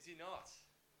he not?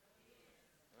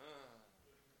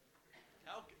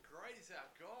 How great is our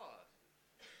God?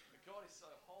 The God is so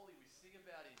holy, we sing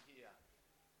about him here,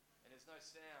 and there's no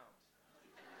sound.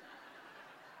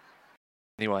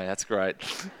 Anyway, that's great.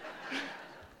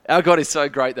 Our God is so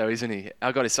great though, isn't he?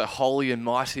 Our God is so holy and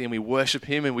mighty, and we worship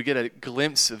him, and we get a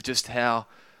glimpse of just how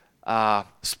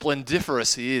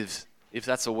splendiferous he is, if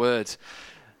that's a word.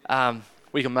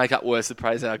 We can make up words to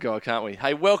praise our God, can't we?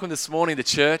 Hey, welcome this morning to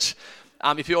church.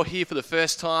 If you're here for the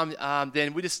first time,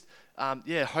 then we just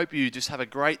hope you just have a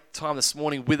great time this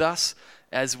morning with us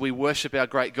as we worship our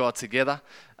great God together.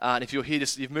 And if you're here,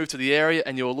 you've moved to the area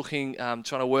and you're looking, trying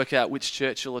to work out which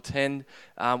church you'll attend,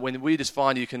 when we just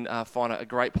find you can find a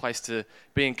great place to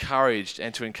be encouraged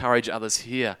and to encourage others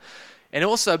here. And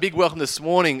also a big welcome this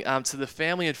morning to the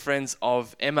family and friends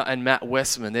of Emma and Matt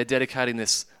Westman. They're dedicating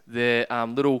their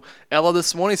little Ella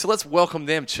this morning. So let's welcome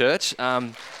them, church.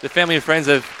 The family and friends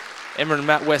of Emma and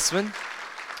Matt Westman.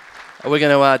 We're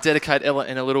going to dedicate Ella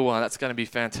in a little while. That's going to be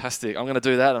fantastic. I'm going to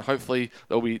do that, and hopefully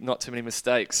there'll be not too many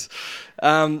mistakes.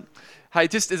 Hey,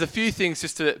 there's a few things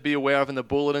just to be aware of in the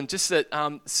bulletin. Just that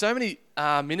so many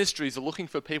ministries are looking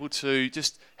for people to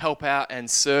just help out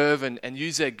and serve and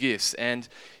use their gifts. And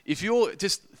if you're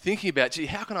just thinking about, gee,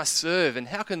 how can I serve and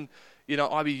how can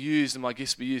I be used and my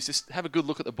gifts be used? Just have a good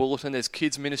look at the bulletin. There's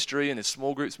kids ministry and there's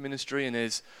small groups ministry and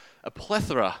there's a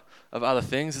plethora of other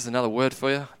things. There's another word for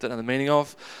you. Don't know the meaning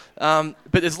of. But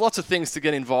there's lots of things to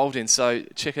get involved in. So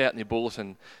check it out in your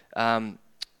bulletin.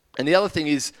 And the other thing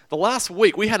is, the last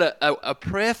week we had a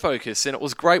prayer focus, and it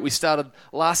was great. We started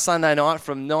last Sunday night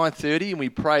from 9:30, and we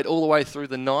prayed all the way through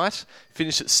the night,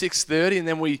 finished at 6:30, and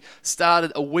then we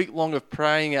started a week long of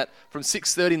praying from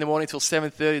 6:30 in the morning till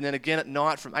 7:30, and then again at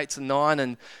night from 8 to 9,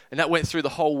 and that went through the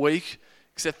whole week,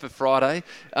 except for Friday.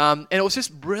 And it was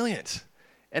just brilliant.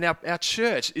 And our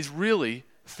church is really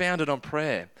founded on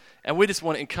prayer. And we just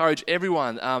want to encourage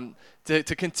everyone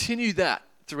to continue that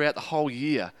throughout the whole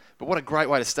year. But what a great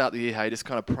way to start the year, hey, just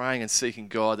kind of praying and seeking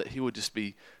God that he would just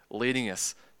be leading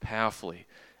us powerfully.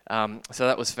 So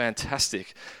that was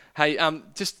fantastic. Hey,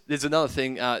 there's another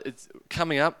thing. It's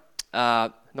coming up.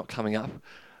 Not coming up.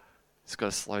 Just got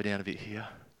to slow down a bit here.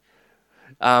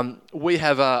 We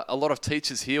have a lot of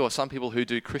teachers here, or some people who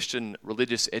do Christian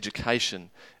religious education,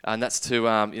 and that's to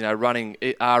running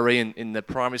RE in the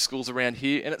primary schools around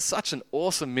here. And it's such an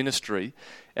awesome ministry.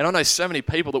 And I know so many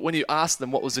people that when you ask them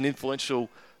what was an influential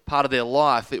part of their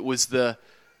life, it was the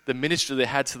ministry they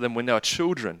had to them when they were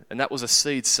children, and that was a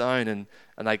seed sown, and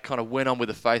they kind of went on with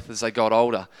the faith as they got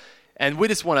older. And we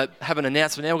just want to have an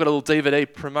announcement now. We've got a little DVD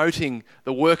promoting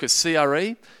the work of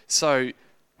CRE, so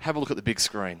have a look at the big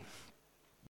screen.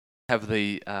 Have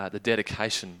the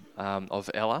dedication of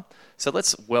Ella. So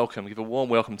let's give a warm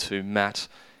welcome to Matt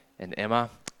and Emma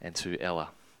and to Ella.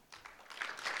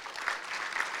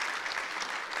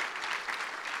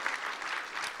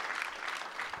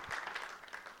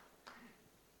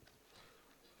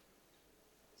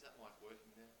 Is that mic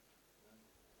working there? No?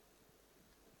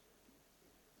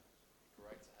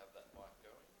 Great to have that mic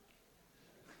going.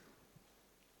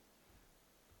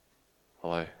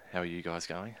 Hello, how are you guys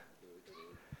going?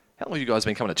 How long have you guys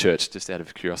been coming to church, just out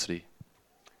of curiosity?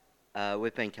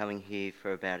 We've been coming here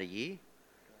for about a year,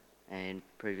 and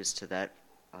previous to that,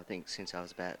 I think since I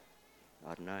was about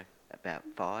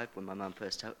 5, when my mum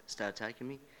first started taking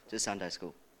me to Sunday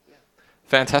school. Yeah.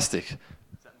 Fantastic. Is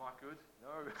that mic good?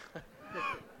 No.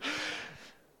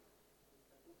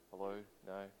 Hello?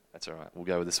 No? That's all right. We'll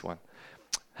go with this one.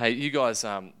 Hey, you guys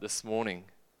this morning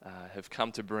have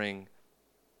come to bring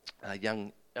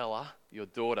young Ella, your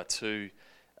daughter, to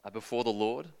before the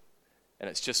Lord, and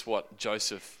it's just what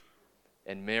Joseph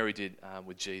and Mary did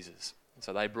with Jesus.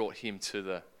 So they brought him to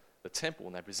the temple,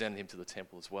 and they presented him to the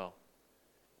temple as well.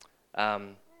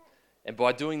 And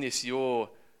by doing this, you're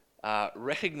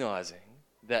recognizing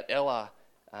that Ella,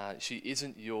 she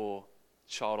isn't your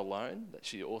child alone, that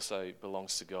she also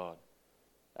belongs to God.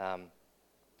 And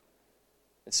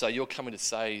so you're coming to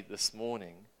say this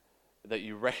morning that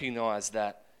you recognize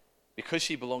that because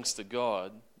she belongs to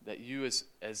God, that you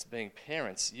as being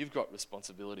parents, you've got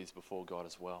responsibilities before God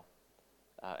as well.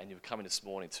 And you're coming this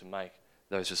morning to make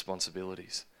those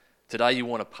responsibilities. Today you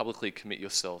want to publicly commit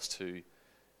yourselves to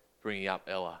bringing up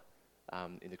Ella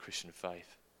in the Christian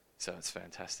faith. So it's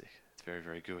fantastic. It's very,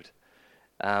 very good.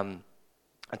 I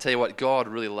tell you what, God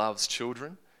really loves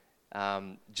children.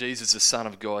 Jesus, the Son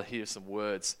of God, here's some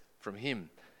words from him.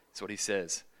 That's what he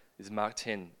says. This is Mark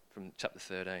 10 from chapter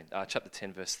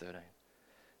 10, verse 13.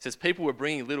 It says, people were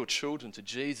bringing little children to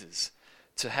Jesus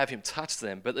to have him touch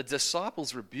them, but the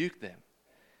disciples rebuked them.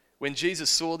 When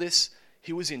Jesus saw this,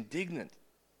 he was indignant.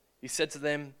 He said to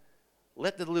them,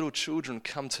 let the little children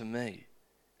come to me,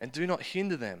 and do not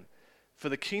hinder them, for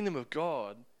the kingdom of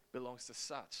God belongs to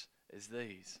such as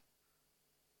these.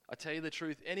 I tell you the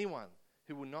truth, anyone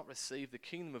who will not receive the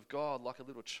kingdom of God like a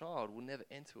little child will never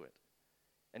enter it."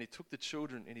 And he took the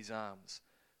children in his arms,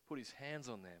 put his hands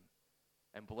on them,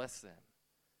 and blessed them.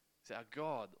 So our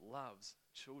God loves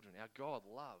children. Our God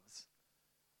loves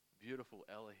beautiful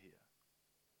Ella here.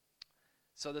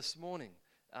 So this morning,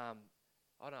 I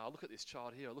don't know, I look at this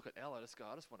child here, I look at Ella, I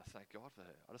just want to thank God for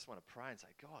her. I just want to pray and say,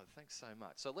 "God, thanks so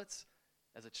much." So let's,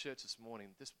 as a church this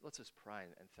morning, let's just pray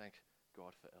and thank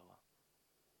God for Ella.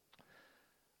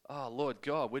 Oh, Lord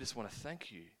God, we just want to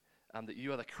thank you that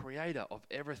you are the creator of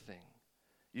everything.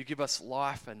 You give us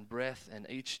life and breath and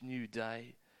each new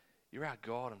day. You're our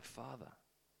God and Father.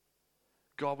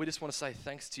 God, we just want to say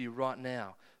thanks to you right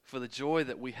now for the joy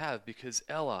that we have because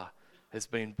Ella has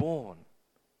been born.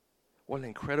 What an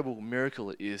incredible miracle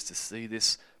it is to see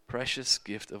this precious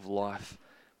gift of life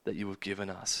that you have given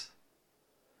us.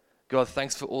 God,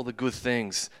 thanks for all the good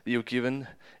things that you've given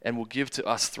and will give to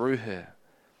us through her.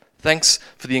 Thanks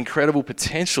for the incredible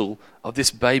potential of this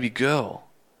baby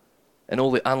girl and all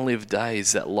the unlived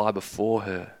days that lie before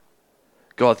her.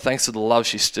 God, thanks for the love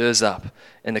she stirs up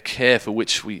and the care for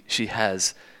which she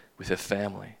has with her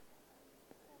family.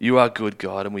 You are good,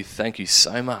 God, and we thank you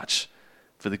so much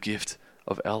for the gift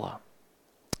of Ella.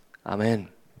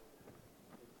 Amen.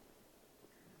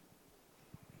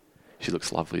 She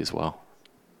looks lovely as well.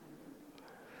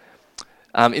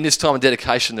 In this time of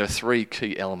dedication, there are three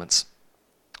key elements.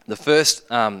 The first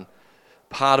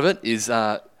part of it is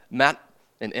Matt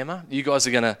and Emma. You guys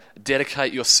are going to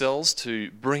dedicate yourselves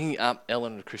to bringing up Ella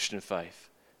in the Christian faith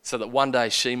so that one day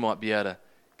she might be able to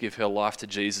give her life to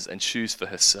Jesus and choose for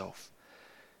herself.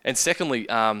 And secondly,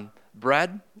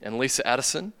 Brad and Lisa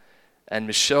Addison and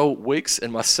Michelle Weeks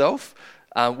and myself,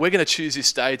 we're going to choose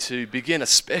this day to begin a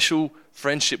special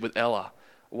friendship with Ella,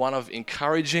 one of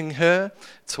encouraging her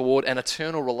toward an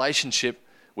eternal relationship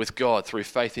with God through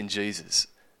faith in Jesus.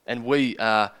 And we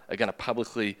are going to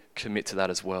publicly commit to that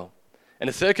as well. And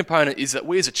the third component is that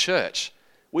we as a church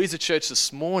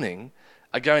this morning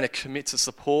are going to commit to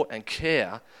support and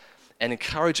care and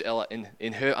encourage Ella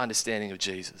in her understanding of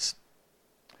Jesus.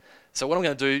 So what I'm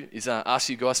going to do is ask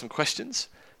you guys some questions,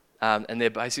 and they're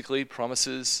basically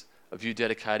promises of you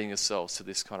dedicating yourselves to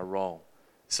this kind of role.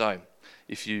 So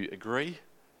if you agree,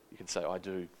 you can say, "I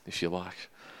do," if you like.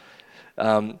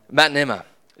 Matt and Emma,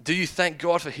 do you thank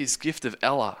God for his gift of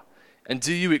Ella? And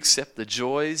do you accept the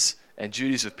joys and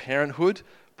duties of parenthood,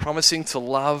 promising to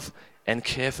love and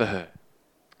care for her?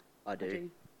 I do.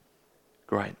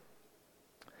 Great.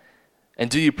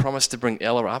 And do you promise to bring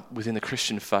Ella up within the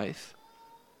Christian faith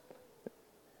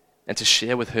and to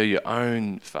share with her your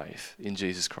own faith in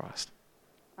Jesus Christ?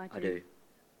 I do.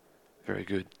 Very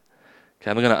good. Okay,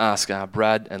 I'm going to ask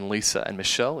Brad and Lisa and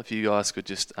Michelle if you guys could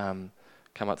just come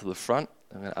up to the front.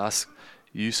 I'm going to ask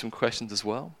you some questions as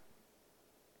well.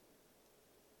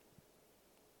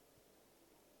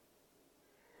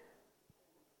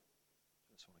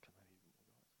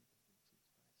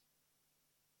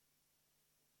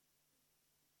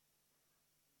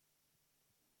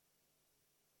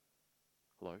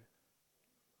 Hello,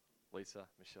 Lisa,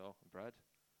 Michelle, and Brad.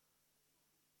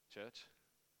 Church,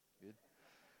 good.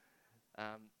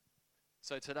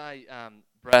 So today,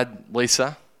 Brad,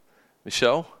 Lisa,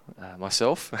 Michelle,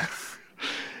 myself,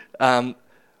 we're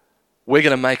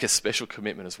going to make a special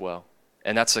commitment as well.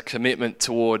 And that's a commitment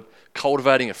toward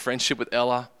cultivating a friendship with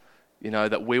Ella,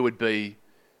 that we would be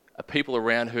a people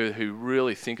around her who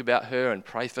really think about her and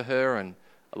pray for her and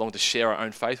along to share our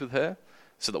own faith with her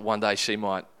so that one day she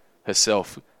might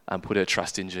herself put her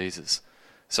trust in Jesus.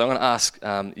 So I'm going to ask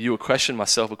you a question,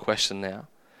 myself a question now.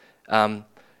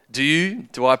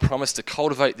 Do I promise to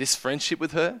cultivate this friendship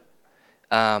with her,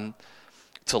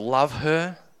 to love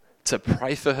her, to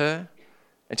pray for her,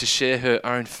 and to share her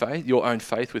own faith, your own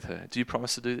faith with her? Do you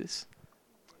promise to do this?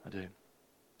 I do.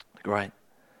 Great.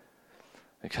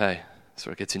 Okay,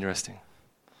 so it gets interesting.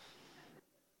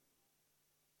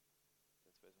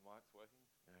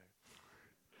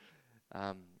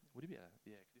 Would you be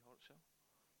could you hold it, Shell?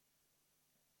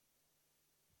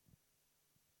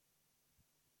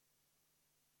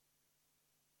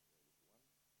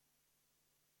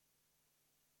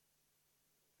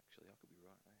 Actually, I could be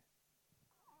right, eh?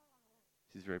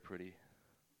 She's very pretty.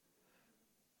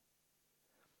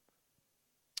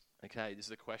 Okay, this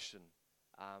is a question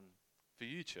for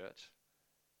you, church.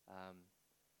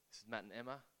 This is Matt and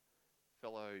Emma,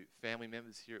 fellow family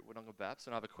members here at Wodonga Baptist,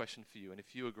 and I have a question for you. And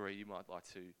if you agree, you might like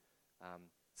to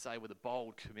say with a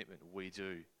bold commitment, "We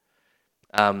do."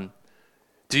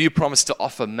 Do you promise to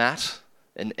offer Matt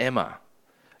and Emma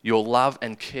your love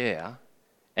and care,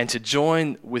 and to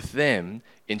join with them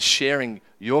in sharing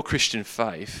your Christian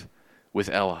faith with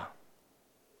Ella.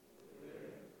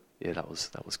 Yeah, that was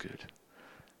good.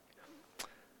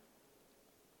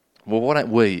 Well, why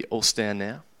don't we all stand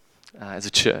now as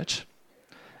a church,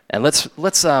 and let's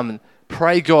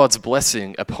pray God's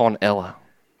blessing upon Ella.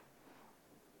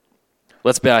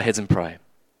 Let's bow our heads and pray.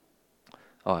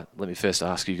 All right, let me first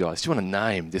ask you guys, do you want to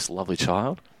name this lovely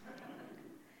child?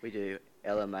 We do.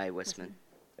 Ella Mae Westman.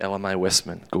 Ella Mae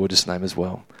Westman, gorgeous name as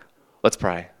well. Let's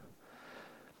pray.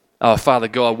 Oh, Father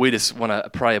God, we just want to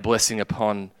pray a blessing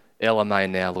upon Ella Mae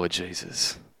now, Lord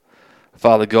Jesus.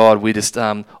 Father God, we just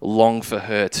long for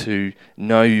her to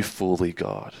know you fully,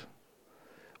 God.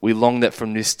 We long that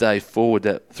from this day forward,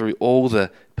 that through all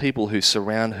the people who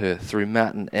surround her, through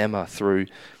Matt and Emma, through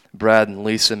Brad and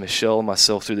Lisa, Michelle and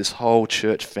myself, through this whole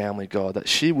church family, God, that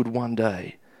she would one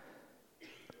day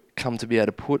come to be able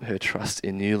to put her trust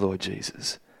in you, Lord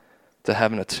Jesus, to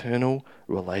have an eternal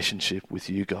relationship with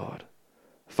you, God.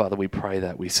 Father, we pray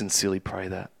that. We sincerely pray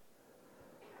that.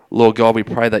 Lord God, we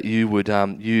pray that you would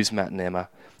use Matt and Emma,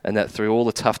 and that through all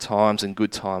the tough times and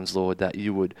good times, Lord, that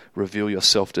you would reveal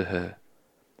yourself to her.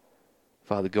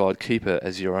 Father God, keep her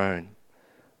as your own.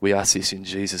 We ask this in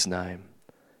Jesus' name.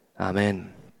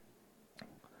 Amen.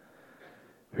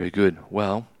 Very good.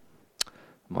 Well, I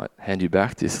might hand you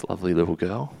back this lovely little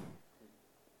girl.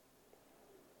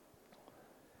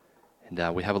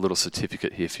 And we have a little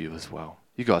certificate here for you as well.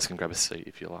 You guys can grab a seat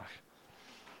if you like.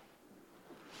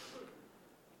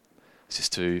 It's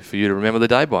just for you to remember the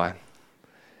day by.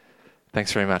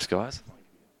 Thanks very much, guys.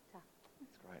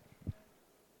 That's great.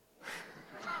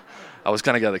 I was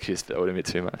going to go to the kiss, but that would have been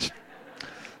too much.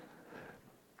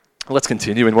 Let's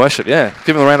continue in worship. Yeah,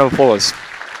 give them a round of applause.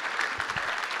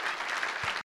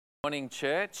 Morning,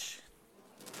 church.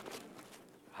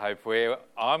 Hope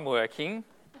I'm working.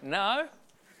 No,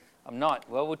 I'm not.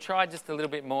 Well, we'll try just a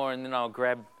little bit more, and then I'll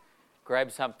grab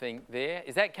something there.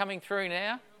 Is that coming through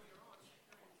now?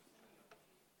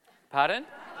 Pardon?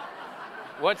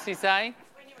 What's he saying?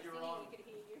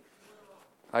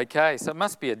 Okay, so it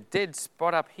must be a dead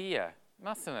spot up here,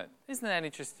 mustn't it? Isn't that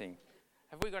interesting?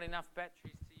 Have we got enough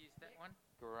batteries to use that one?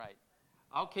 Great.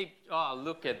 Oh,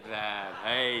 look at that.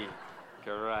 Hey,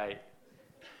 great.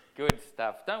 Good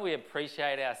stuff. Don't we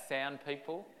appreciate our sound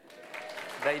people?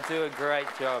 They do a great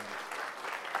job.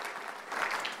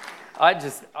 I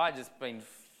just been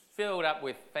filled up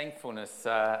with thankfulness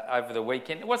over the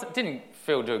weekend. Didn't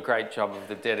Phil do a great job of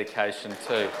the dedication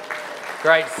too?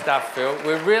 Great stuff, Phil.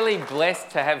 We're really blessed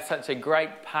to have such a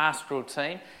great pastoral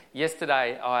team.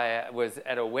 Yesterday I was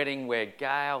at a wedding where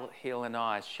Gail Hill and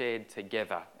I shared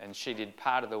together, and she did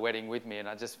part of the wedding with me, and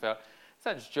I just felt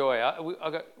such joy.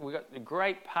 We got a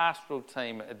great pastoral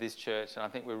team at this church, and I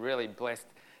think we're really blessed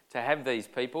to have these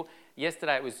people.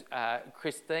 Yesterday it was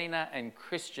Christina and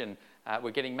Christian were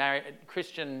getting married.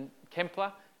 Christian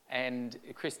Kempler and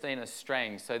Christina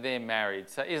Strang, so they're married.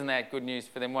 So isn't that good news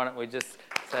for them? Why don't we just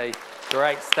say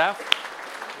great stuff?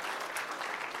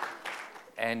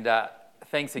 And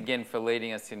thanks again for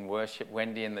leading us in worship,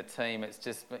 Wendy and the team. It's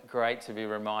just great to be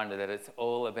reminded that it's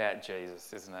all about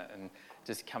Jesus, isn't it? And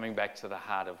just coming back to the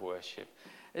heart of worship.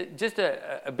 Just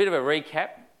a bit of a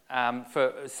recap.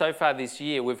 For so far this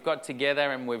year, we've got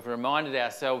together and we've reminded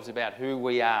ourselves about who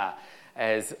we are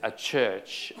as a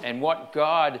church and what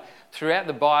God throughout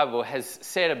the Bible has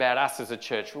said about us as a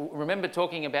church. Remember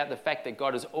talking about the fact that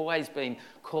God has always been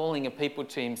calling a people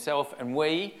to himself, and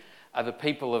we are the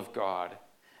people of God.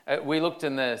 We looked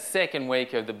in the second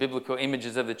week of the biblical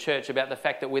images of the church about the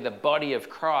fact that we're the body of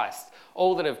Christ.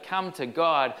 All that have come to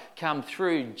God come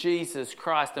through Jesus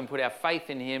Christ and put our faith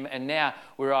in him, and now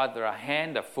we're either a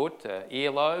hand, a foot, an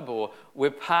earlobe, or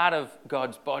we're part of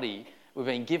God's body. We've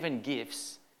been given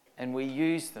gifts and we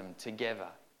use them together.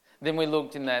 Then we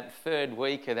looked in that third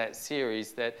week of that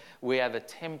series that we are the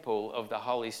temple of the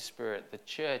Holy Spirit. The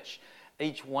church,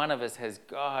 each one of us has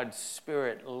God's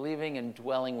Spirit living and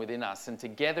dwelling within us. And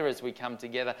together as we come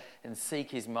together and seek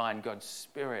his mind, God's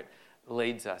Spirit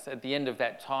leads us. At the end of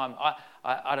that time,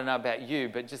 I don't know about you,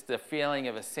 but just the feeling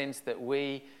of a sense that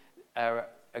we are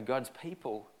God's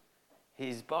people,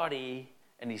 his body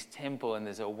and his temple, and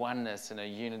there's a oneness and a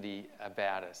unity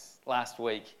about us. Last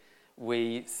week,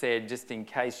 we said, just in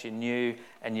case you knew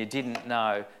and you didn't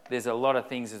know, there's a lot of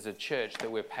things as a church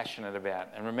that we're passionate about.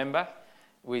 And remember,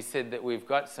 we said that we've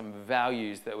got some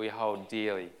values that we hold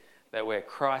dearly, that we're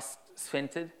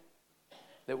Christ-centered,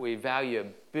 that we value a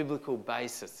biblical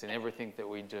basis in everything that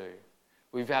we do.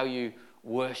 We value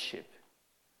worship.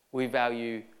 We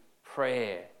value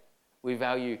prayer. We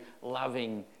value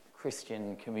loving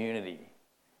Christian community.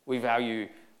 We value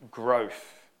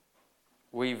growth.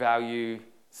 We value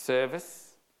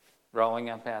service, rolling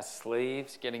up our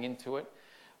sleeves, getting into it.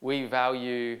 We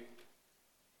value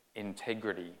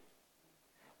integrity.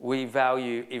 We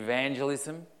value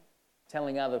evangelism,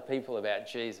 telling other people about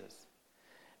Jesus.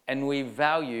 And we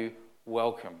value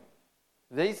welcome.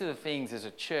 These are the things as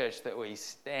a church that we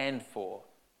stand for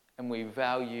and we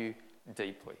value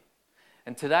deeply.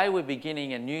 And today we're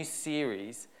beginning a new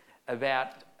series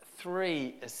about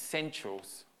 3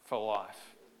 essentials for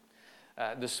life.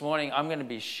 This morning I'm going to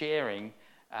be sharing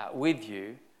with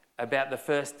you about the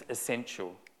first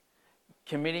essential,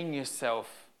 committing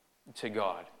yourself to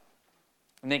God.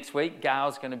 Next week,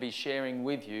 Gail's going to be sharing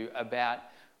with you about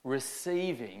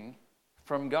receiving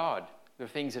from God the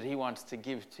things that he wants to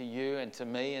give to you and to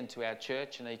me and to our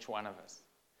church and each one of us.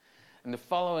 And the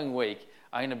following week,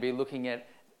 I'm going to be looking at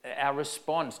our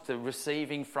response to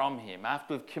receiving from him.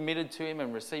 After we've committed to him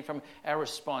and received from him, our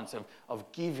response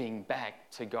of giving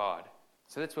back to God.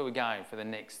 So that's where we're going for the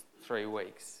next 3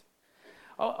 weeks.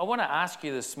 I want to ask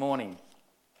you this morning,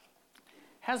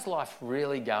 how's life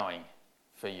really going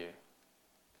for you?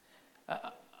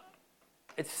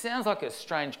 It sounds like a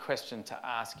strange question to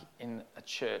ask in a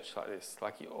church like this.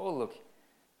 Like, you all look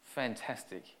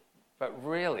fantastic. But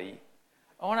really,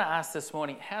 I want to ask this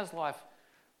morning, how's life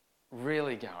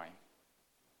really going?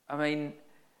 I mean,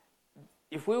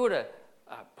 if we were to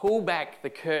pull back the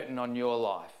curtain on your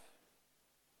life,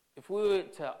 if we were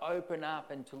to open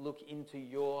up and to look into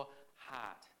your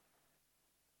heart,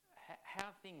 how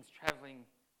are things travelling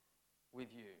with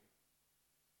you?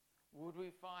 Would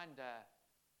we find an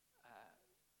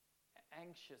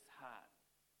anxious heart?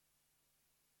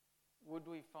 Would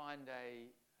we find a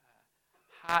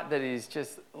heart that is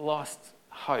just lost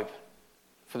hope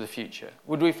for the future?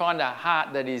 Would we find a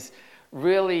heart that is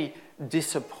really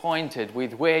disappointed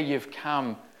with where you've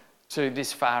come to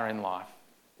this far in life?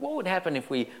 What would happen if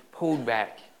we pulled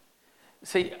back?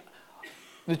 See,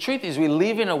 the truth is we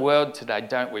live in a world today,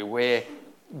 don't we, where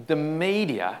the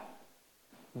media,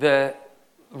 the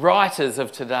writers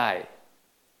of today,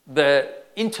 the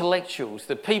intellectuals,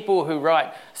 the people who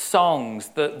write songs,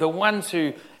 the ones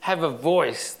who have a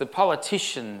voice, the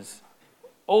politicians,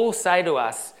 all say to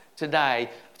us today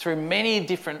through many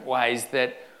different ways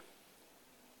that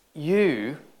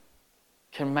you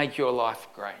can make your life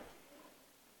great.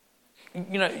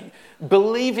 You know,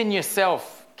 believe in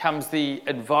yourself comes the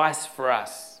advice for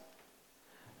us.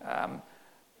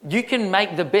 You can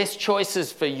make the best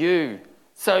choices for you.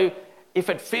 So if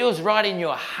it feels right in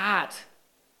your heart,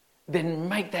 then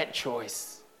make that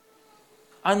choice.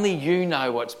 Only you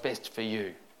know what's best for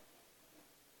you.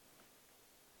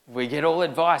 We get all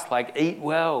advice like eat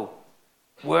well,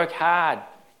 work hard,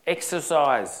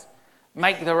 exercise,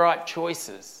 make the right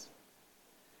choices.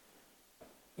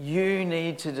 You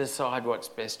need to decide what's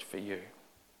best for you.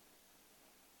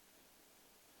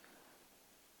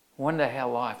 Wonder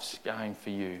how life's going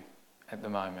for you at the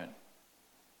moment.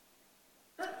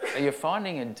 Are you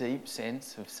finding a deep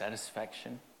sense of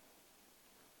satisfaction?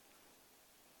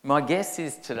 My guess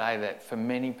is today that for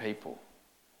many people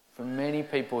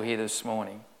here this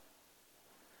morning,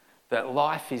 that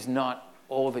life is not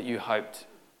all that you hoped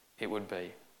it would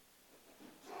be.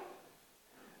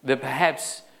 That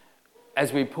perhaps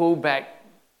as we pull back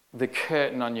the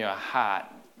curtain on your heart,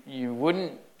 you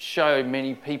wouldn't show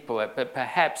many people it, but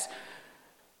perhaps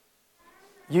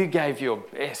you gave your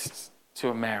best to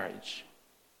a marriage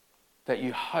that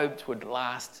you hoped would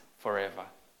last forever.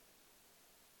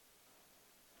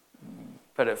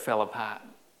 But it fell apart.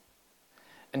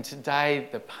 And today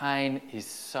the pain is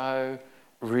so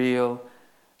real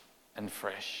and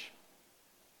fresh.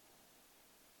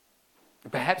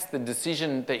 Perhaps the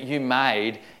decision that you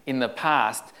made in the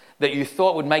past that you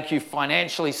thought would make you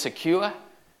financially secure,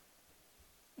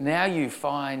 now you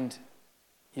find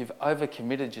you've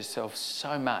overcommitted yourself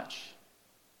so much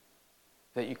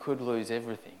that you could lose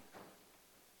everything.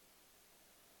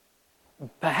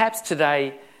 Perhaps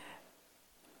today,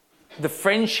 the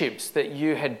friendships that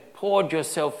you had poured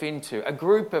yourself into, a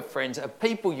group of friends, a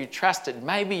people you trusted,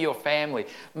 maybe your family,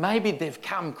 maybe they've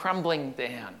come crumbling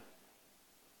down.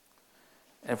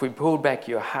 And if we pulled back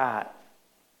your heart,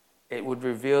 it would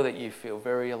reveal that you feel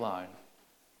very alone.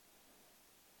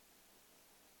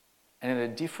 And in a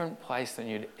different place than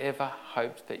you'd ever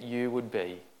hoped that you would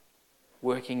be,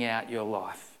 working out your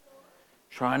life,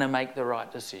 trying to make the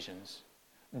right decisions,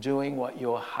 doing what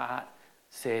your heart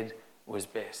said was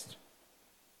best.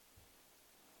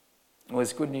 Well,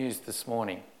 there's good news this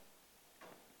morning.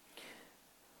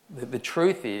 The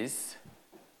truth is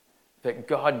that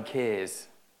God cares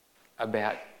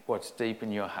about what's deep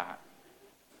in your heart.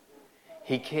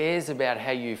 He cares about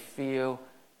how you feel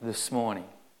this morning.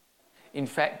 In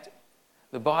fact,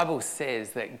 the Bible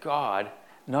says that God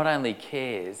not only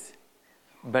cares,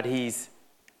 but he's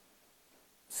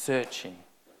searching.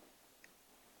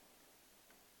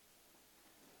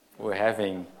 We're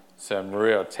having some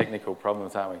real technical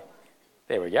problems, aren't we?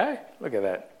 There we go. Look at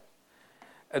that.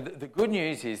 The good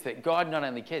news is that God not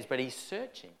only cares, but he's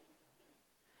searching.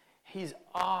 His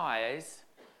eyes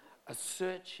are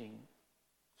searching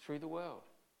through the world.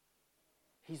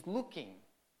 He's looking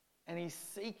and he's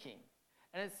seeking.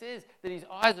 And it says that his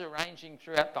eyes are ranging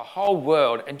throughout the whole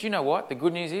world. And do you know what? The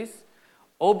good news is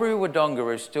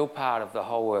Albury-Wodonga is still part of the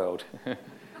whole world.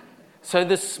 So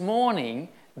this morning,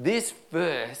 this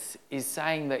verse is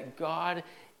saying that God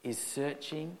is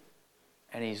searching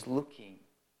and he's looking.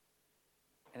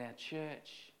 And our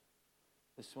church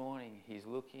this morning, he's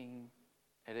looking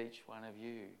at each one of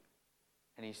you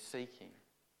and he's seeking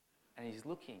and he's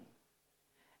looking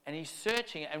and he's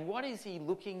searching. And what is he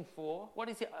looking for?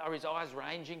 Are his eyes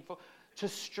ranging for? To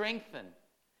strengthen.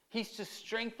 He's to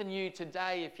strengthen you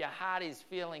today if your heart is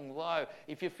feeling low,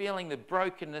 if you're feeling the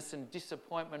brokenness and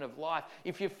disappointment of life,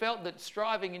 if you felt that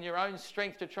striving in your own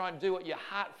strength to try and do what your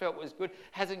heart felt was good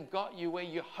hasn't got you where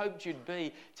you hoped you'd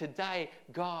be. Today,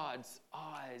 God's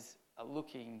eyes are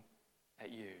looking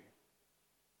at you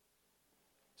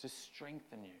to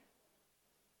strengthen you.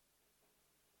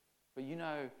 But you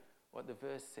know what the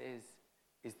verse says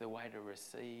is the way to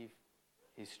receive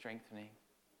his strengthening?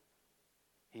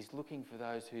 He's looking for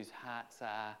those whose hearts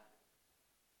are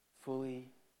fully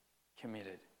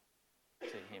committed to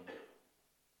him.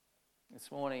 This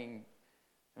morning,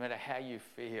 no matter how you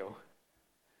feel,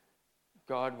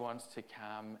 God wants to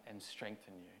come and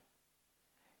strengthen you.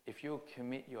 If you'll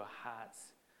commit your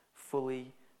hearts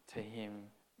fully to him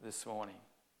this morning,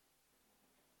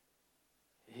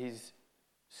 his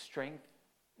strength,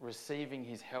 receiving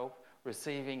his help,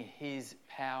 receiving his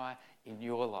power in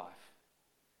your life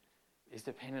is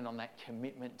dependent on that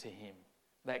commitment to him,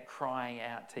 that crying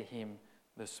out to him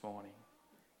this morning.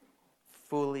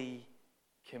 Fully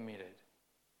committed.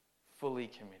 Fully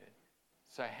committed.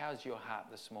 So how's your heart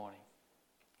this morning?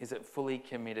 Is it fully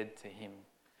committed to him?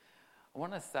 I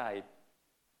want to say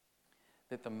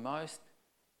that the most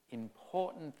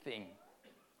important thing,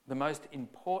 the most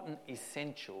important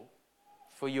essential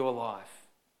for your life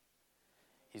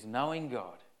is knowing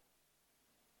God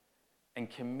and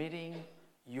committing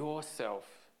yourself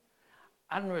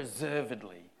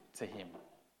unreservedly to him.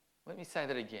 Let me say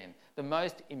that again. The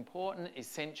most important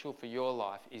essential for your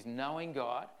life is knowing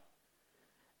God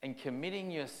and committing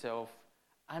yourself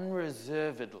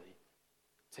unreservedly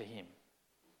to him.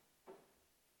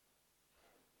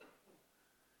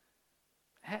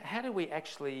 How do we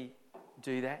actually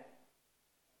do that?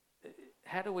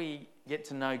 How do we get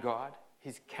to know God,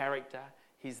 his character,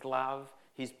 his love,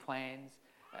 his plans?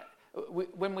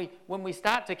 When we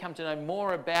start to come to know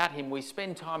more about him, we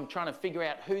spend time trying to figure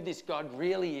out who this God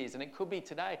really is. And it could be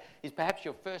today is perhaps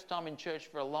your first time in church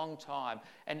for a long time.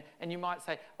 And you might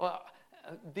say, well,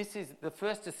 this is the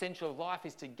first essential of life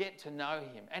is to get to know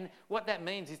him. And what that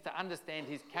means is to understand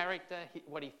his character,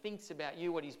 what he thinks about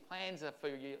you, what his plans are for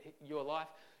your life,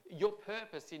 your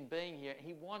purpose in being here.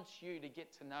 He wants you to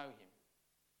get to know him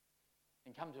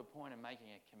and come to a point of making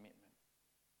a commitment.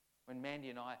 When Mandy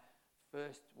and I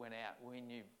first went out, we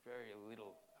knew very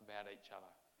little about each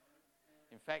other.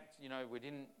 In fact, we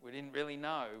didn't really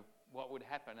know what would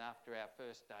happen after our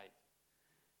first date.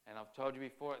 And I've told you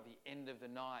before, at the end of the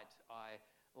night, I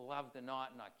loved the night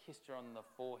and I kissed her on the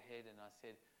forehead and I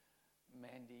said,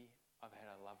 Mandy, I've had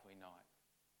a lovely night.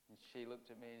 And she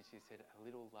looked at me and she said, a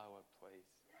little lower, please.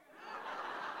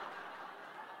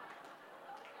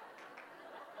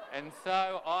 And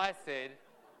so I said,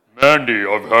 Mandy,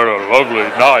 I've had a lovely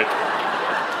night.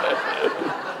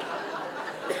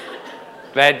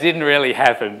 That didn't really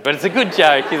happen, but it's a good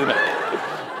joke, isn't it?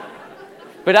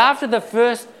 But after the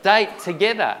first date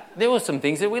together, there were some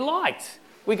things that we liked.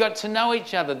 We got to know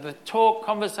each other. The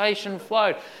conversation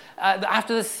flowed.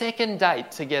 After the second date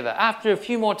together, after a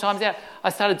few more times out, I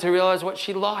started to realise what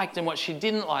she liked and what she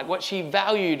didn't like, what she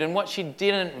valued and what she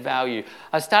didn't value.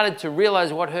 I started to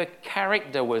realise what her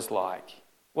character was like,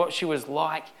 what she was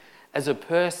like as a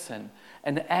person.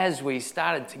 And as we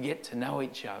started to get to know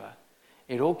each other,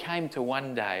 it all came to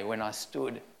one day when I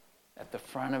stood at the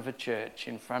front of a church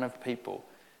in front of people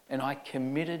and I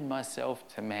committed myself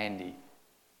to Mandy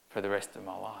for the rest of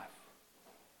my life.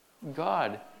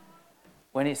 God,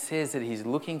 when it says that he's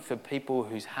looking for people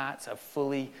whose hearts are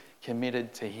fully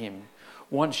committed to him,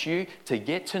 wants you to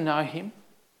get to know him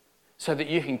so that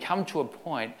you can come to a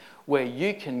point where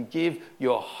you can give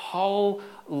your whole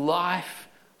life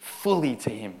fully to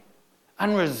him,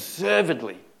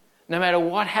 unreservedly. no matter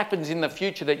what happens in the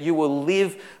future, that you will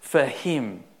live for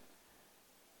him.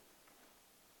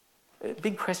 The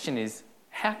big question is,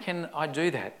 how can I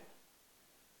do that?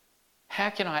 How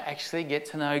can I actually get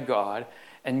to know God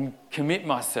and commit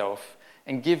myself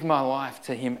and give my life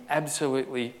to him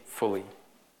absolutely fully?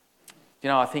 You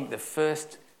know, I think the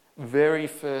very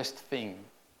first thing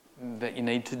that you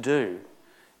need to do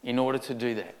in order to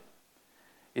do that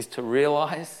is to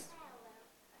realise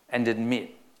and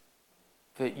admit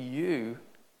that you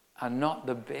are not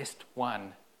the best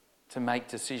one to make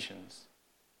decisions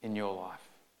in your life.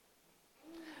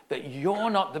 That you're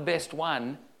not the best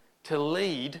one to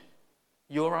lead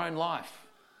your own life.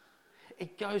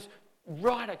 It goes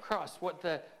right across what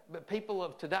the people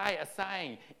of today are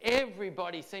saying.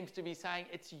 Everybody seems to be saying,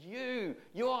 it's you,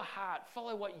 your heart,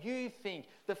 follow what you think.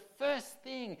 The first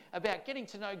thing about getting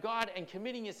to know God and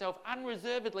committing yourself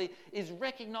unreservedly is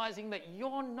recognising that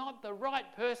you're not the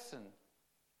right person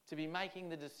to be making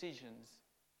the decisions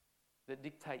that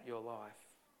dictate your life.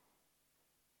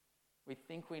 We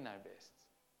think we know best.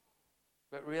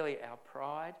 But really our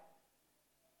pride,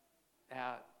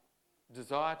 our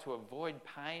desire to avoid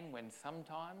pain when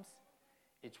sometimes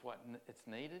it's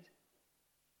needed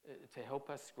to help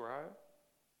us grow.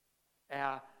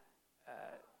 Our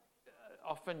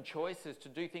often choices to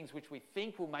do things which we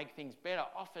think will make things better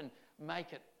often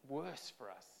make it worse for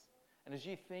us. And as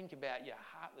you think about your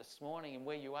heart this morning and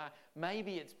where you are,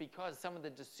 maybe it's because some of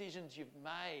the decisions you've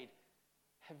made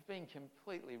have been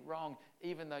completely wrong,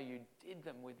 even though you did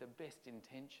them with the best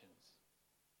intentions.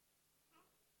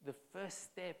 The first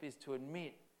step is to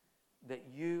admit that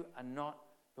you are not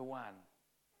the one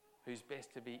who's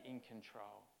best to be in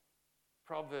control.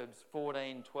 Proverbs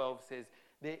 14:12 says,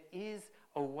 there is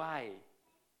a way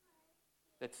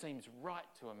that seems right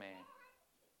to a man,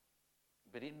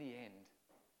 but in the end,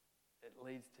 it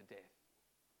leads to death.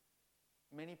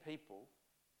 Many people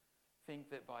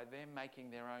think that by them making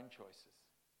their own choices,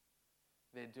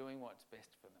 they're doing what's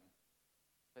best for them.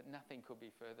 But nothing could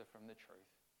be further from the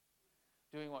truth.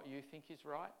 Doing what you think is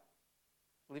right,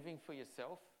 living for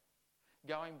yourself,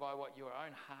 going by what your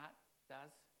own heart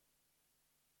does,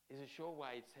 is a sure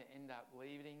way to end up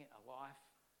leading a life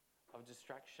of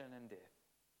destruction and death.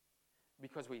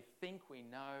 Because we think we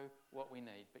know what we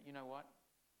need. But you know what?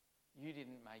 You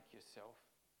didn't make yourself.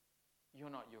 You're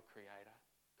not your creator.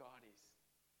 God is.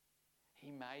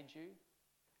 He made you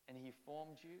and he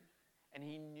formed you and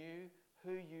he knew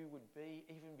who you would be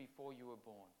even before you were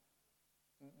born.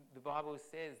 The Bible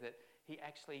says that he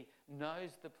actually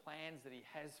knows the plans that he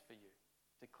has for you,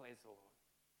 declares the Lord.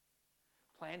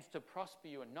 Plans to prosper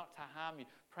you and not to harm you.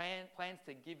 Plans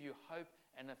to give you hope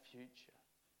and a future.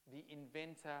 The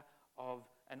inventor of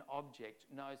an object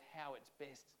knows how it's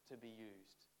best to be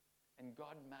used. And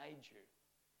God made you.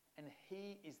 And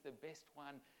he is the best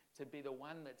one to be the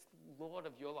one that's Lord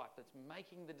of your life, that's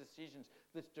making the decisions,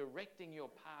 that's directing your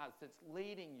paths, that's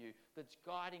leading you, that's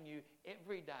guiding you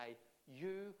every day.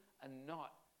 You are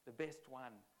not the best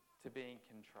one to be in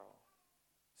control.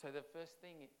 So the first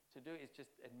thing to do is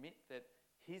just admit that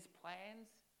his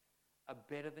plans are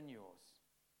better than yours.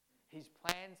 His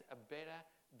plans are better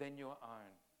than your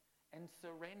own. And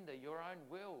surrender your own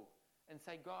will and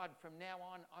say, God, from now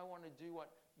on, I want to do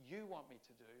what you want me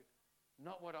to do,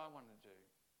 not what I want to do.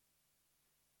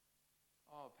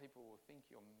 Oh, people will think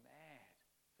you're mad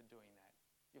for doing that.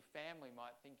 Your family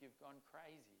might think you've gone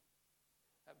crazy.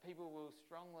 People will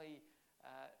strongly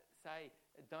say,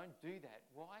 don't do that.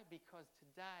 Why? Because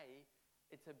today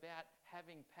it's about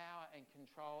having power and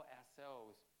control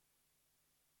ourselves.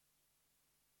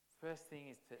 First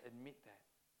thing is to admit that.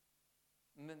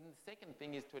 And then the second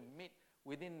thing is to admit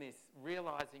within this,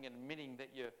 realising and admitting that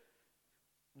you're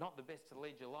not the best to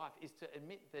lead your life, is to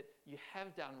admit that you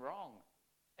have done wrong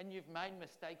and you've made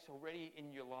mistakes already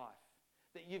in your life.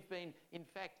 That you've been, in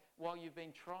fact, while you've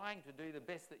been trying to do the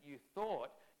best that you thought,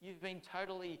 you've been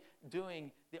totally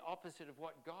doing the opposite of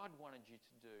what God wanted you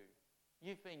to do.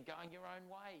 You've been going your own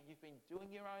way. You've been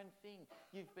doing your own thing.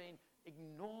 You've been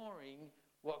ignoring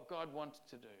what God wants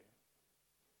to do.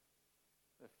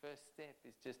 The first step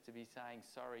is just to be saying,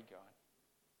 sorry, God.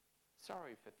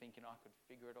 Sorry for thinking I could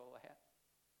figure it all out.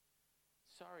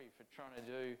 Sorry for trying to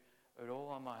do it all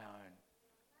on my own.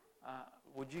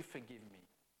 Would you forgive me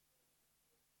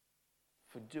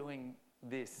for doing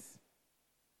this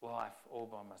life all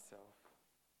by myself?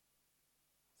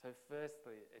 So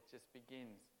firstly, it just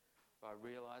begins by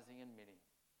realising and admitting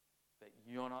that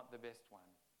you're not the best one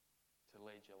to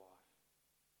lead your life.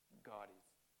 God is.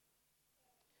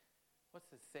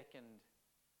 What's the second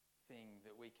thing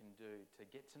that we can do to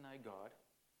get to know God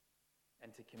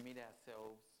and to commit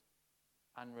ourselves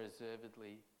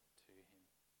unreservedly to him?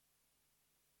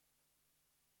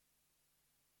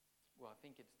 I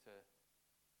think it's to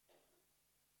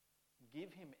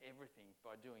give him everything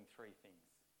by doing three things.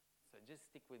 So just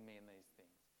stick with me in these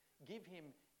things. Give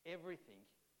him everything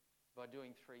by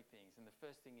doing three things. And the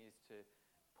first thing is to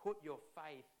put your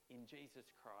faith in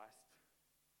Jesus Christ,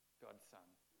 God's Son.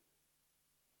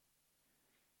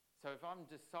 So if I'm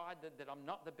decided that I'm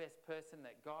not the best person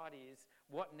that God is,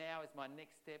 what now is my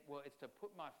next step? Well, it's to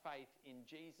put my faith in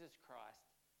Jesus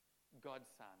Christ, God's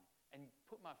Son, and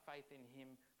put my faith in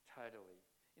him totally.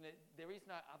 You know, there is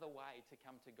no other way to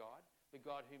come to God, the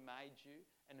God who made you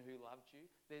and who loved you.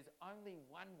 There's only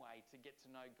one way to get to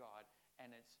know God,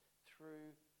 and it's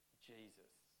through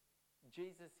Jesus.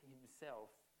 Jesus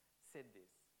himself said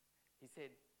this. He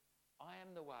said, I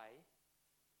am the way,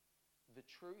 the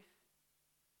truth,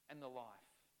 and the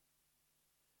life.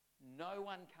 No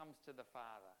one comes to the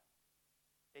Father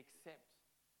except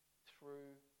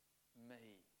through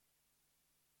me.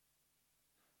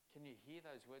 Can you hear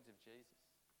those words of Jesus?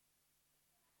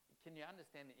 Can you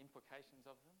understand the implications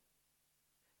of them?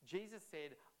 Jesus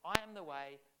said, I am the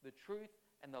way, the truth,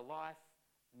 and the life.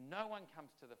 No one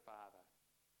comes to the Father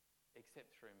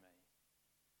except through me.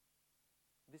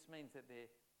 This means that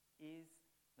there is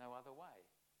no other way.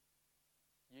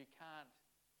 You can't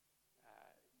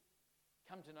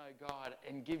come to know God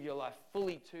and give your life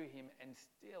fully to him and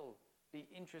still be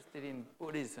interested in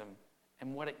Buddhism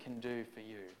and what it can do for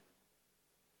you.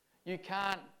 You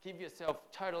can't give yourself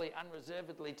totally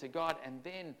unreservedly to God and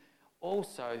then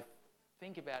also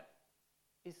think about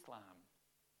Islam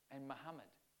and Muhammad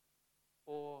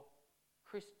or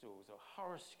crystals or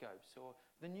horoscopes or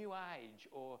the New Age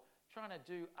or trying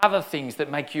to do other things that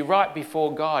make you right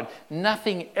before God.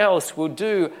 Nothing else will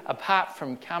do apart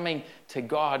from coming to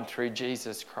God through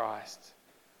Jesus Christ.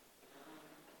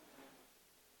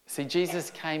 See, Jesus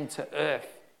came to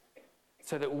earth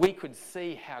so that we could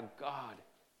see how God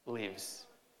lives.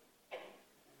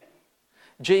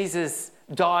 Jesus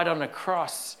died on a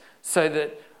cross so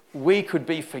that we could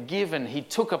be forgiven. He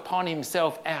took upon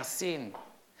himself our sin.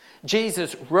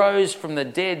 Jesus rose from the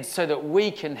dead so that we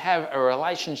can have a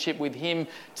relationship with him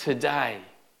today.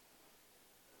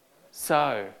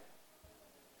 So,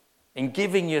 in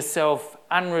giving yourself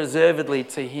unreservedly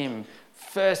to him,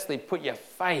 firstly, put your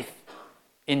faith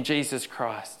in Jesus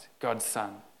Christ, God's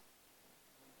Son.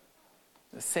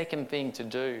 The second thing to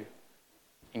do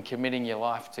in committing your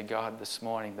life to God this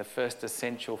morning, the first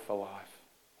essential for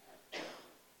life,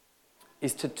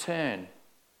 is to turn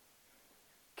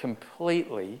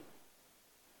completely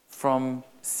from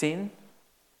sin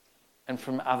and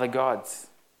from other gods.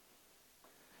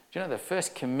 Do you know the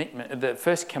first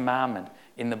commandment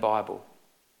in the Bible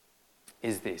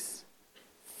is this?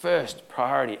 First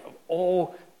priority of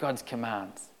all God's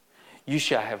commands. You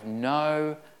shall have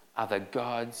no other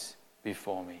gods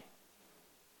before me.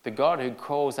 The God who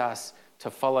calls us to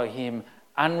follow him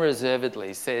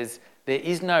unreservedly says there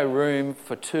is no room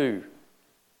for two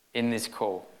in this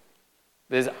call.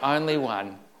 There's only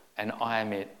one, and I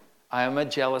am it. I am a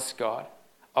jealous God.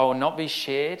 I will not be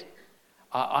shared.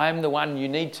 I am the one you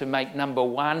need to make number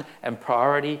one and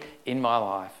priority in my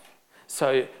life.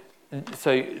 So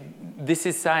this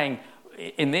is saying,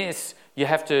 in this, you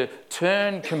have to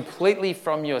turn completely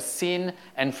from your sin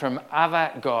and from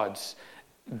other gods.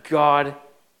 God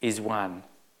is one,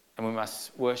 and we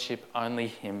must worship only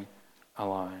him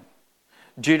alone.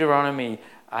 Deuteronomy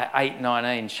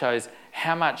 8:19 shows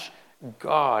how much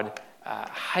God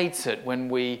hates it when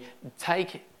we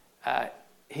take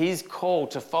his call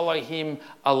to follow him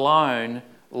alone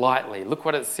lightly. Look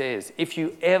what it says. If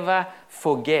you ever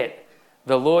forget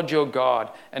the Lord your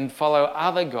God and follow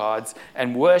other gods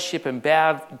and worship and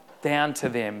bow down to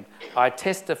them, I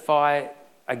testify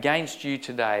against you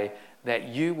today that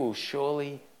you will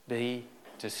surely be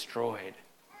destroyed.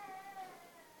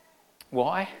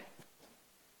 Why?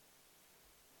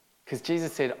 Because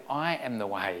Jesus said, I am the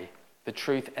way, the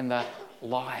truth, and the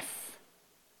life.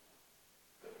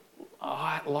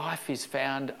 Life is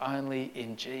found only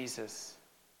in Jesus.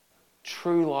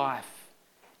 True life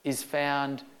is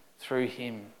found through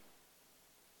him.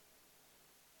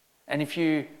 And if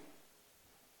you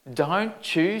don't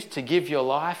choose to give your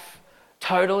life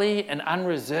totally and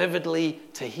unreservedly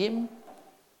to him,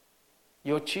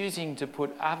 you're choosing to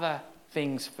put other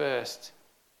things first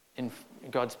in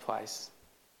God's place.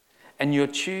 And you're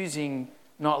choosing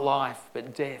not life,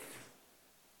 but death.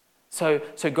 So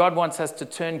God wants us to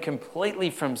turn completely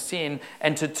from sin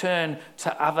and to turn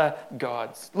to other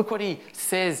gods. Look what he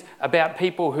says about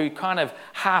people who kind of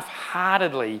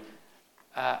half-heartedly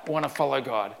want to follow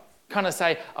God. kind of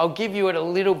say, I'll give you it a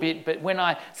little bit, but when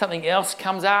something else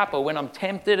comes up or when I'm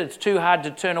tempted, it's too hard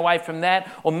to turn away from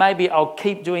that. Or maybe I'll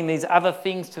keep doing these other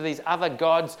things to these other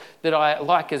gods that I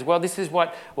like as well. This is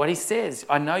what he says.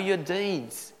 I know your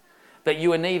deeds, that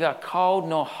you are neither cold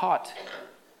nor hot.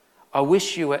 I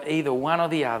wish you were either one or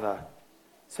the other.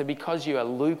 So because you are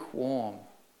lukewarm,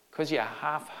 because you're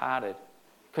half-hearted,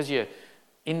 because you're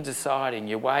undeciding,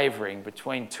 you're wavering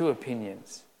between two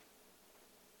opinions,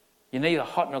 you're neither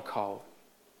hot nor cold,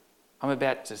 I'm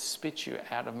about to spit you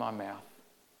out of my mouth.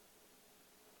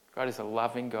 God is a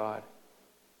loving God.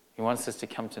 He wants us to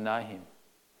come to know him.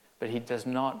 But he does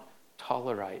not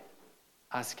tolerate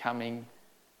us coming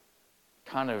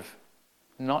kind of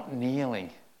not kneeling,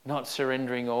 not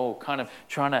surrendering all, kind of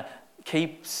trying to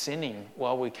keep sinning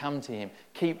while we come to him,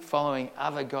 keep following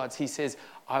other gods. He says,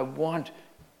 I want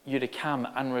you to come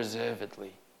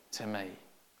unreservedly to me.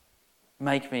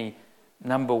 Make me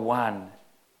number one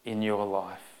in your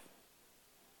life.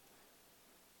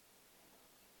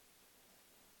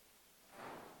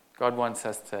 God wants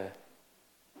us to,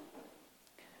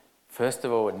 first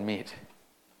of all, admit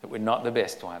that we're not the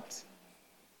best ones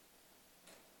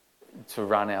to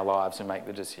run our lives and make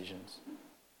the decisions.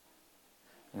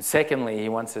 And secondly, he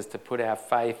wants us to put our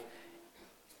faith,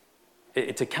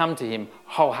 to come to him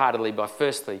wholeheartedly by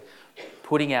firstly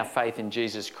putting our faith in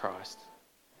Jesus Christ.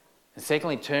 And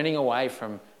secondly, turning away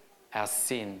from our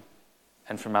sin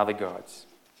and from other gods.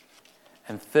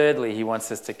 And thirdly, he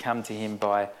wants us to come to him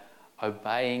by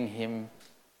obeying him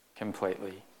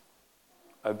completely.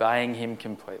 Obeying him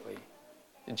completely.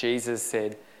 Jesus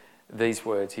said these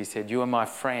words. He said, you are my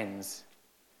friends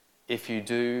if you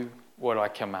do what I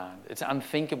command. It's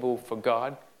unthinkable for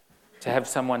God to have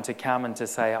someone to come and to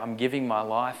say, I'm giving my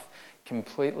life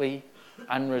completely,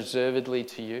 unreservedly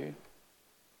to you.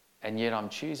 And yet I'm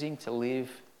choosing to live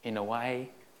in a way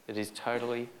that is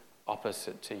totally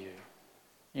opposite to you.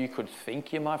 You could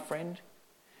think you're my friend.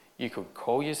 You could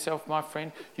call yourself my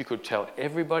friend. You could tell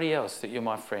everybody else that you're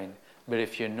my friend. But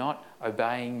if you're not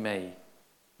obeying me,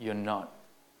 you're not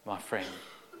my friend.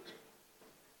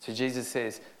 So Jesus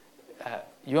says,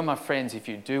 you're my friends if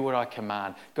you do what I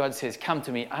command. God says, come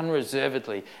to me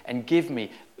unreservedly and give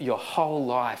me your whole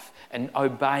life and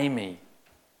obey me.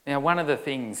 Now, one of the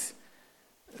things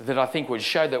that I think would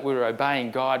show that we were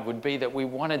obeying God would be that we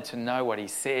wanted to know what he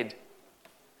said.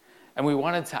 And we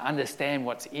wanted to understand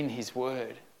what's in his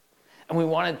word. And we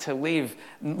wanted to live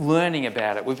learning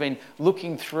about it. We've been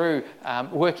looking through,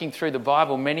 working through the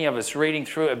Bible, many of us reading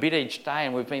through it a bit each day,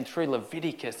 and we've been through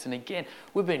Leviticus. And again,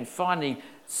 we've been finding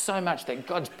so much that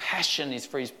God's passion is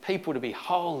for his people to be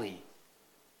holy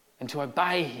and to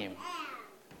obey him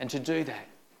and to do that.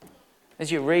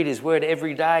 As you read his word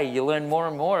every day, you learn more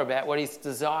and more about what his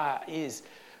desire is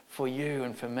for you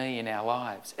and for me in our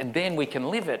lives. And then we can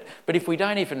live it. But if we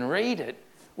don't even read it,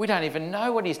 we don't even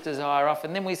know what his desire is.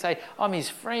 And then we say, I'm his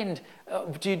friend.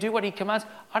 Do you do what he commands?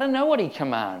 I don't know what he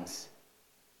commands.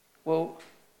 Well,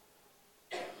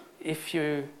 if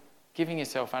you're giving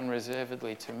yourself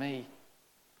unreservedly to me,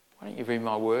 why don't you read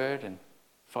my word and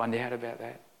find out about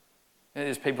that?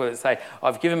 There's people that say,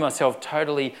 I've given myself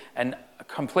totally and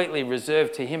completely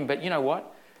reserved to him. But you know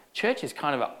what? Church is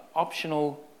kind of an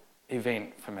optional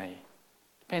event for me.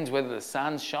 Depends whether the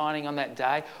sun's shining on that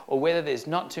day or whether there's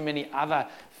not too many other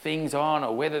things on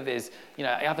or whether there's,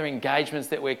 other engagements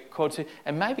that we're called to.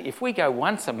 And maybe if we go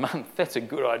once a month, that's a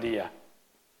good idea.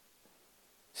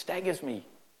 Staggers me.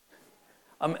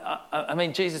 I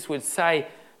mean, Jesus would say,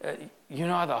 you're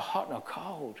neither hot nor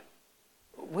cold.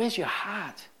 Where's your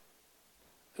heart?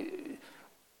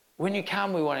 When you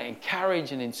come, we want to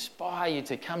encourage and inspire you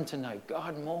to come to know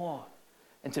God more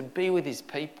and to be with his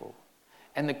people.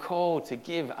 And the call to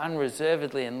give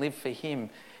unreservedly and live for him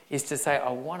is to say, I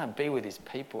want to be with his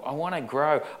people. I want to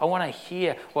grow. I want to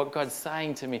hear what God's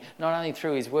saying to me, not only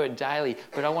through his word daily,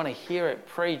 but I want to hear it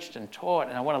preached and taught,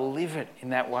 and I want to live it in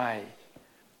that way.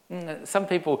 Some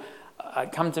people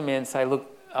come to me and say, look,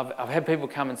 I've had people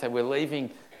come and say, we're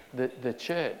leaving the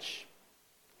church.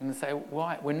 And they say,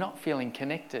 why? We're not feeling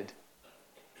connected.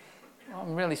 Oh,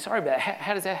 I'm really sorry about that.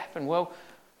 How does that happen? Well,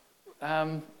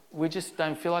 we just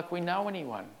don't feel like we know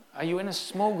anyone. Are you in a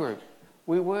small group?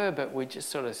 We were, but we just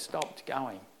sort of stopped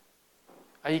going.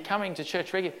 Are you coming to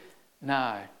church regularly?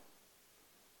 No.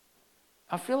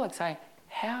 I feel like saying,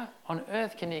 how on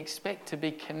earth can you expect to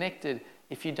be connected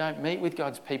if you don't meet with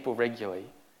God's people regularly?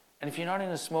 And if you're not in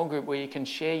a small group where you can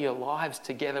share your lives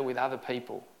together with other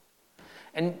people?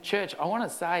 And church, I want to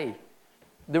say,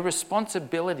 the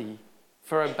responsibility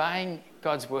for obeying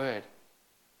God's word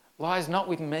lies not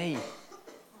with me.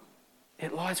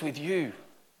 It lies with you.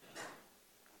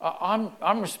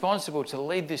 I'm responsible to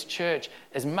lead this church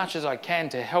as much as I can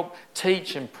to help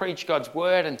teach and preach God's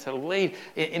word and to lead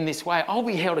in this way. I'll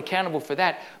be held accountable for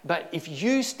that. But if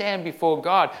you stand before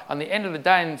God on the end of the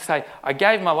day and say, I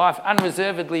gave my life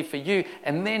unreservedly for you,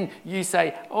 and then you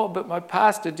say, oh, but my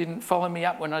pastor didn't follow me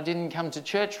up when I didn't come to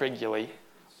church regularly,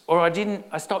 or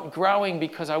I stopped growing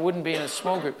because I wouldn't be in a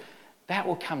small group, that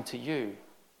will come to you.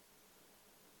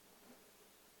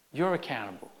 You're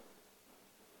accountable.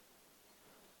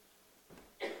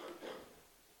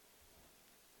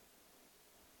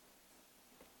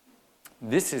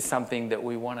 This is something that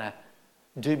we want to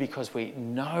do because we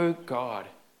know God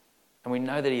and we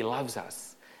know that He loves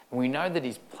us and we know that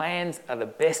His plans are the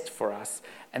best for us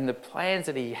and the plans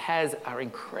that He has are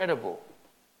incredible.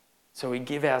 So we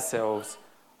give ourselves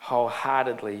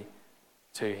wholeheartedly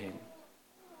to Him.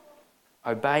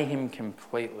 Obey Him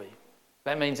completely.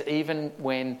 That means even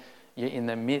when you're in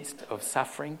the midst of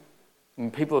suffering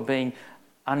and people are being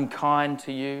unkind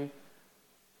to you,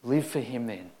 live for Him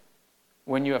then.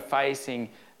 When you are facing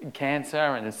cancer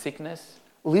and sickness,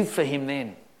 live for Him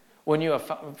then. When you are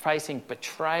facing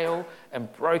betrayal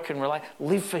and broken relationships,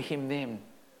 live for Him then.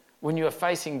 When you are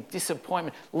facing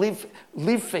disappointment,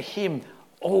 live for Him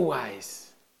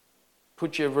always.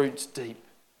 Put your roots deep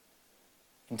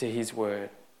into His word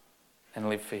and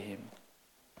live for Him.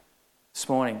 This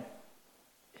morning,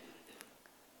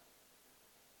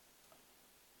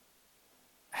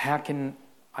 how can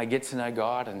I get to know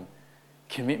God and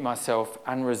commit myself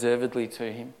unreservedly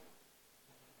to Him?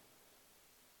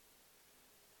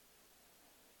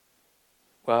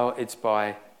 Well, it's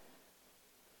by,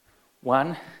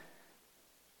 one,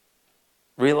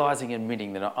 realising and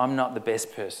admitting that I'm not the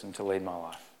best person to lead my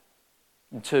life.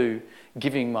 And two,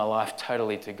 giving my life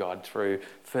totally to God through,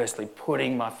 firstly,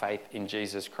 putting my faith in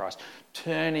Jesus Christ,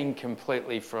 turning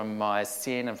completely from my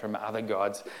sin and from other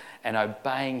gods, and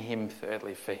obeying Him,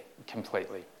 thirdly,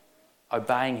 completely.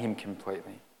 Obeying Him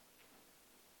completely.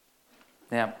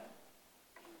 Now,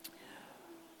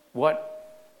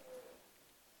 what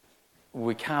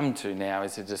we come to now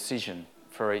is a decision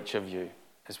for each of you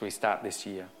as we start this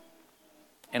year.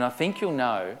 And I think you'll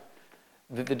know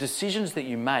that the decisions that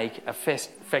you make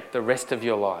affect the rest of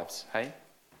your lives. Hey?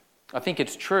 I think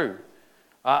it's true.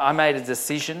 I made a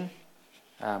decision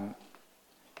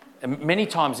many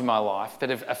times in my life that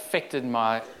have affected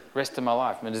my rest of my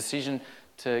life. My decision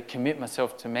to commit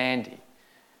myself to Mandy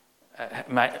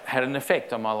had an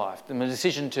effect on my life. My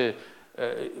decision to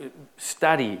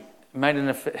study had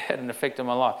an effect on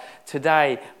my life.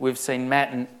 Today, we've seen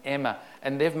Matt and Emma,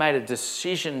 and they've made a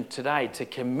decision today to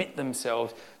commit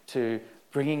themselves to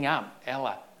bringing up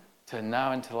Ella to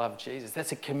know and to love Jesus.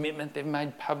 That's a commitment they've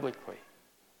made publicly.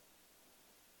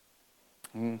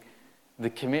 And the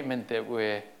commitment that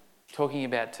we're talking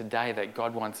about today that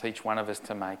God wants each one of us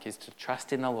to make is to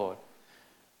trust in the Lord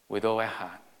with all our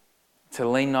heart, to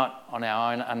lean not on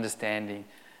our own understanding,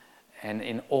 and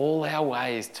in all our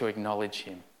ways to acknowledge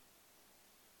Him,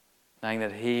 knowing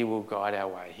that He will guide our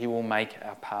way. He will make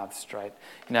our path straight.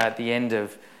 You know, at the end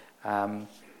of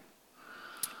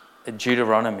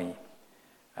Deuteronomy,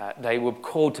 they were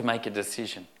called to make a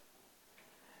decision.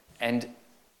 And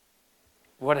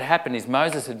what had happened is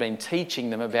Moses had been teaching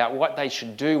them about what they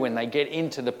should do when they get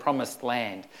into the promised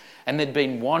land. And they'd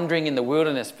been wandering in the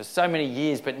wilderness for so many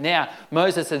years, but now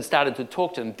Moses had started to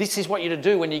talk to them. This is what you're to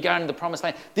do when you go into the promised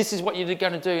land. This is what you're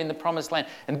going to do in the promised land.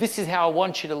 And this is how I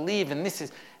want you to live.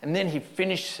 And then he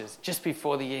finishes just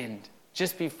before the end,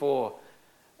 just before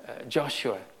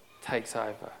Joshua takes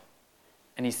over.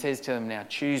 And he says to them now,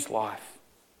 choose life.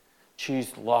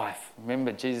 Choose life.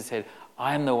 Remember, Jesus said,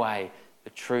 I am the way, the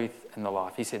truth and the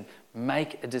life. He said,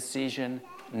 make a decision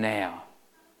now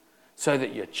so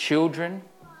that your children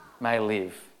may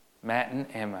live. Matt and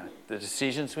Emma, the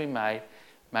decisions we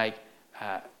make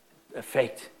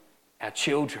affect our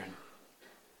children.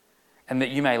 And that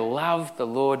you may love the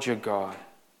Lord your God.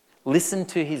 Listen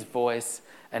to His voice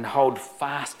and hold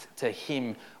fast to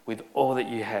Him with all that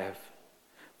you have.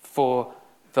 For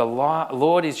the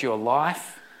Lord is your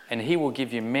life, and He will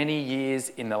give you many years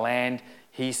in the land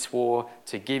He swore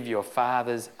to give your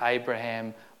fathers,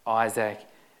 Abraham, Isaac,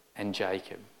 and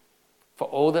Jacob. For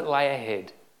all that lay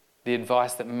ahead, the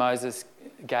advice that Moses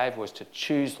gave was to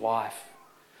choose life,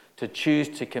 to choose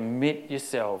to commit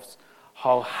yourselves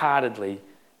wholeheartedly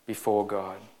before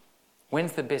God.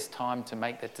 When's the best time to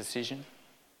make that decision?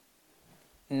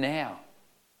 Now.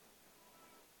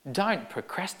 Don't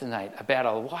procrastinate about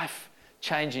a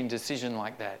life-changing decision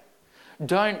like that.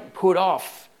 Don't put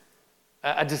off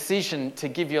a decision to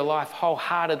give your life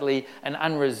wholeheartedly and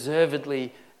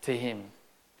unreservedly to Him.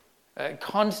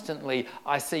 Constantly,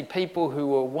 I see people who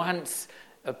were once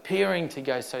appearing to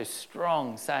go so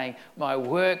strong, saying, my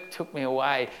work took me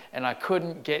away and I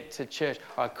couldn't get to church.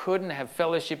 I couldn't have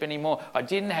fellowship anymore. I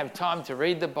didn't have time to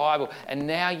read the Bible. And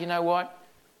now, you know what?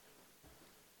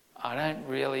 I don't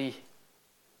really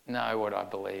know what I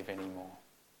believe anymore.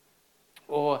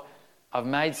 Or I've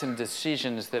made some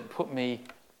decisions that put me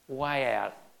way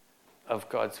out of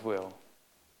God's will.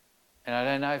 And I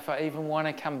don't know if I even want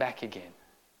to come back again.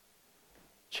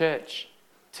 Church,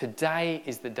 today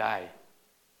is the day.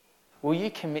 Will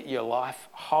you commit your life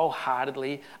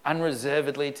wholeheartedly,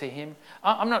 unreservedly to Him?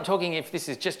 I'm not talking if this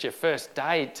is just your first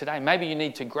day today. Maybe you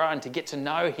need to grow and to get to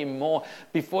know Him more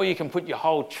before you can put your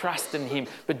whole trust in Him.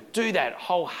 But do that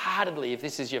wholeheartedly if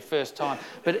this is your first time.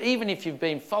 But even if you've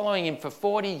been following Him for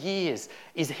 40 years,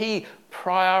 is He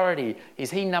priority? Is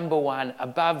He number one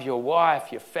above your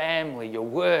wife, your family, your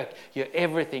work, your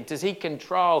everything? Does He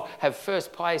have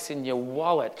first place in your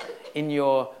wallet, in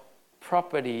your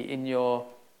property, in your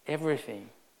everything?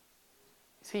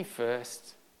 Is He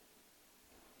first?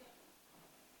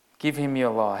 Give Him your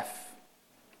life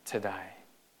today.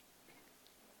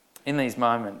 In these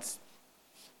moments,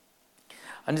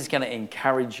 I'm just going to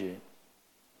encourage you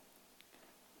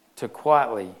to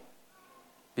quietly,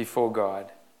 before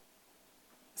God,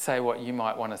 say what you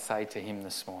might want to say to Him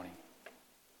this morning.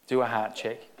 Do a heart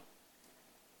check.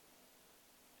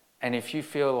 And if you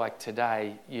feel like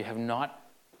today you have not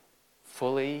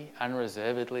fully,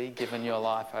 unreservedly given your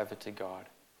life over to God,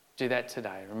 do that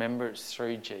today. Remember, it's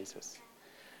through Jesus.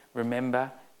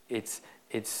 Remember, it's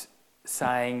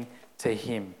saying to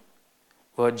Him,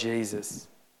 Lord Jesus,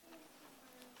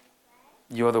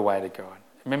 you're the way to God.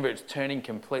 Remember, it's turning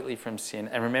completely from sin.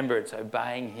 And remember, it's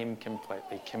obeying Him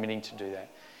completely, committing to do that.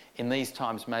 In these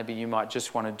times, maybe you might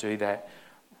just want to do that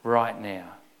right now.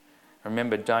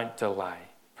 Remember, don't delay.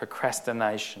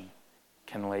 Procrastination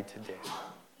can lead to death.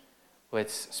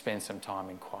 Let's spend some time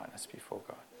in quietness before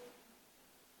God.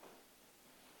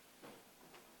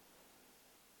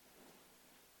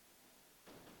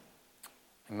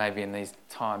 And maybe in these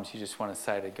times you just want to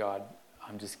say to God,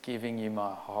 I'm just giving you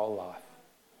my whole life,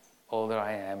 all that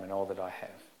I am and all that I have.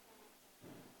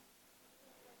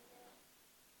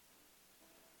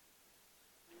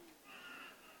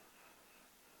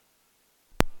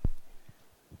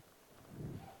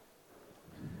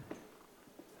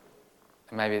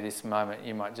 And maybe at this moment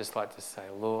you might just like to say,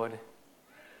 Lord,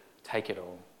 take it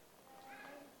all.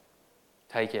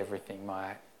 Take everything,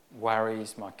 my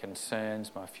worries, my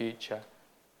concerns, my future.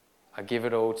 I give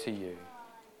it all to you.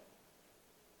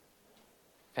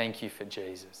 Thank you for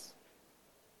Jesus.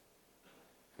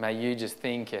 May you just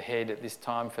think ahead at this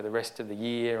time for the rest of the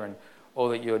year and all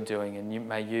that you're doing, and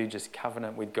may you just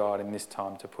covenant with God in this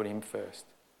time to put Him first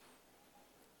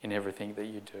in everything that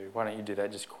you do. Why don't you do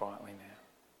that just quietly now?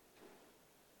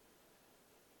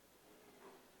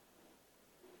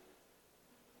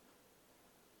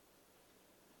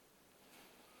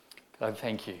 God,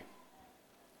 thank you.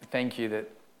 Thank you that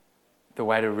the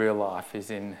way to real life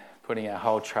is in putting our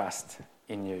whole trust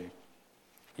in you.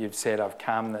 You've said, I've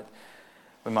come that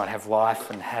we might have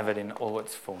life and have it in all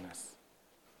its fullness.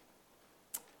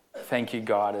 Thank you,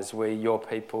 God, as we, your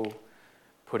people,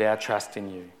 put our trust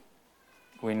in you.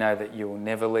 We know that you will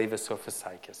never leave us or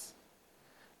forsake us,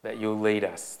 that you'll lead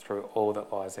us through all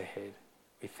that lies ahead.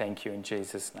 We thank you in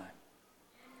Jesus' name.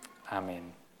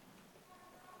 Amen.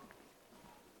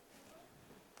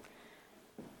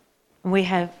 We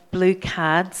have blue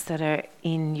cards that are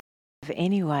in your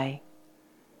anyway.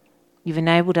 You've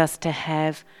enabled us to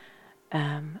have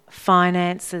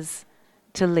finances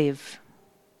to live.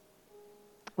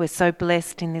 We're so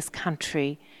blessed in this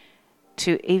country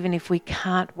to, even if we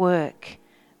can't work,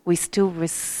 we still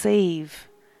receive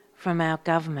from our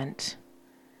government.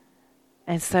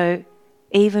 And so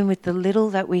even with the little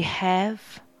that we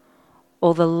have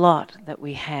or the lot that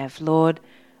we have, Lord,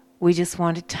 we just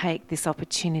want to take this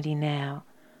opportunity now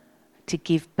to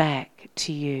give back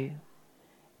to you.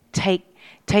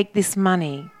 Take this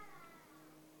money,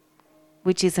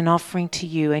 which is an offering to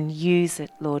you, and use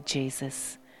it, Lord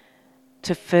Jesus,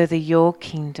 to further your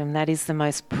kingdom. That is the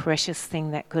most precious thing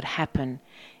that could happen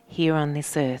here on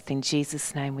this earth. In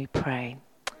Jesus' name we pray.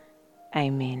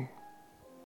 Amen.